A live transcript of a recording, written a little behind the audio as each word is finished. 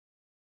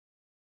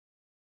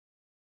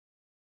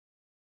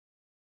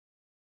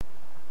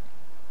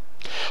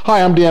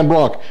Hi, I'm Dan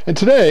Bronk, and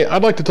today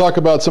I'd like to talk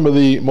about some of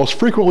the most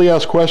frequently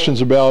asked questions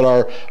about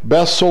our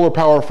Best Solar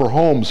Power for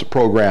Homes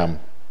program.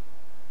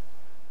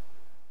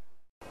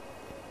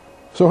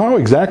 So how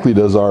exactly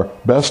does our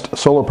Best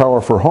Solar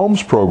Power for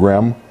Homes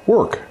program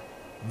work?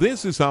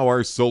 This is how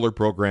our solar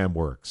program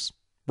works.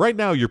 Right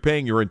now, you're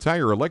paying your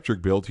entire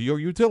electric bill to your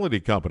utility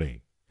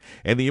company,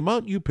 and the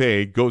amount you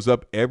pay goes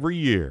up every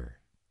year.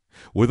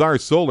 With our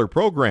solar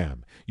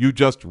program, you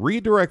just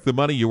redirect the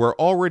money you are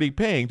already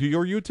paying to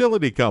your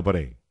utility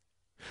company.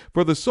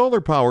 For the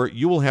solar power,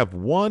 you will have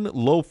one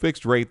low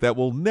fixed rate that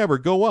will never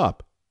go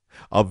up,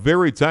 a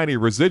very tiny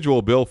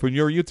residual bill from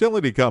your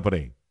utility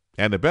company,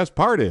 and the best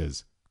part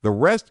is, the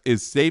rest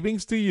is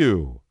savings to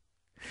you.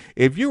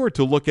 If you were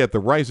to look at the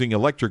rising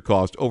electric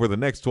cost over the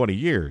next 20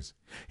 years,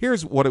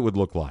 here's what it would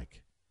look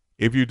like.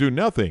 If you do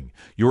nothing,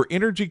 your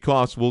energy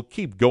costs will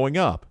keep going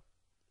up.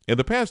 In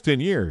the past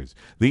 10 years,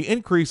 the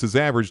increase has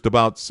averaged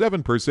about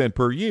 7%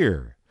 per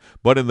year,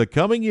 but in the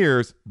coming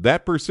years,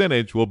 that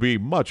percentage will be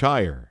much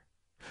higher.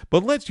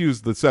 But let's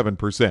use the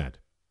 7%.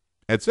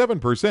 At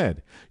 7%,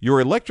 your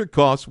electric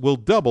costs will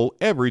double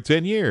every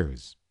 10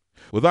 years.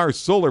 With our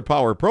solar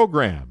power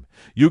program,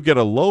 you get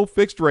a low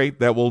fixed rate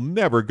that will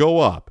never go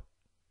up.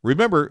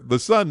 Remember, the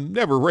sun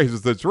never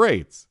raises its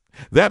rates.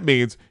 That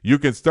means you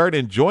can start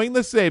enjoying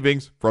the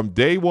savings from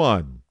day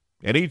one,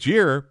 and each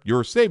year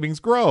your savings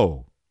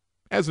grow.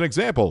 As an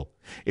example,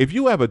 if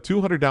you have a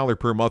 $200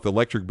 per month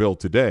electric bill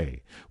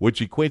today, which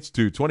equates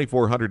to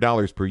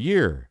 $2,400 per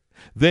year,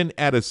 then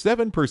at a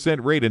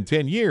 7% rate in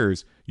 10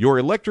 years, your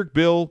electric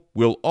bill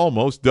will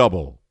almost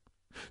double.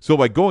 So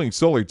by going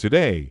solar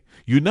today,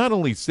 you not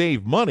only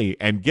save money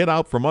and get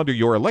out from under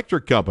your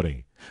electric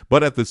company,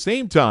 but at the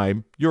same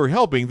time, you're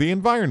helping the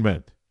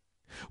environment.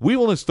 We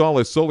will install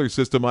a solar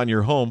system on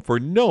your home for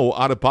no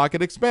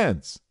out-of-pocket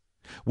expense.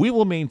 We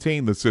will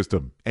maintain the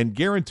system and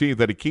guarantee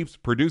that it keeps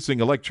producing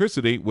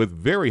electricity with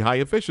very high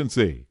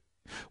efficiency.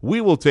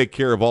 We will take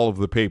care of all of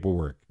the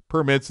paperwork,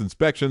 permits,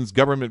 inspections,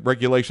 government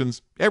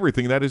regulations,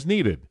 everything that is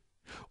needed.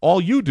 All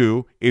you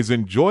do is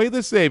enjoy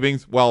the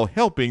savings while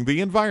helping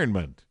the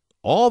environment.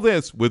 All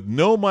this with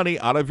no money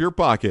out of your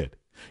pocket.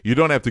 You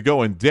don't have to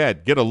go in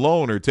debt, get a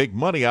loan, or take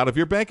money out of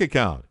your bank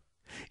account.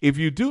 If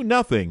you do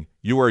nothing,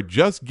 you are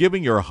just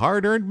giving your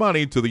hard-earned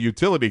money to the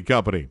utility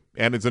company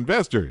and its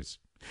investors.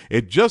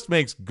 It just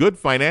makes good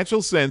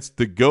financial sense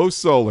to go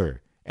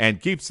solar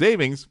and keep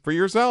savings for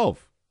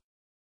yourself.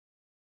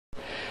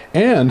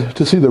 And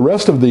to see the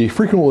rest of the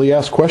frequently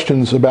asked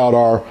questions about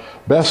our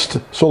Best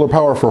Solar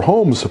Power for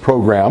Homes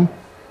program,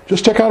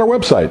 just check out our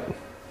website.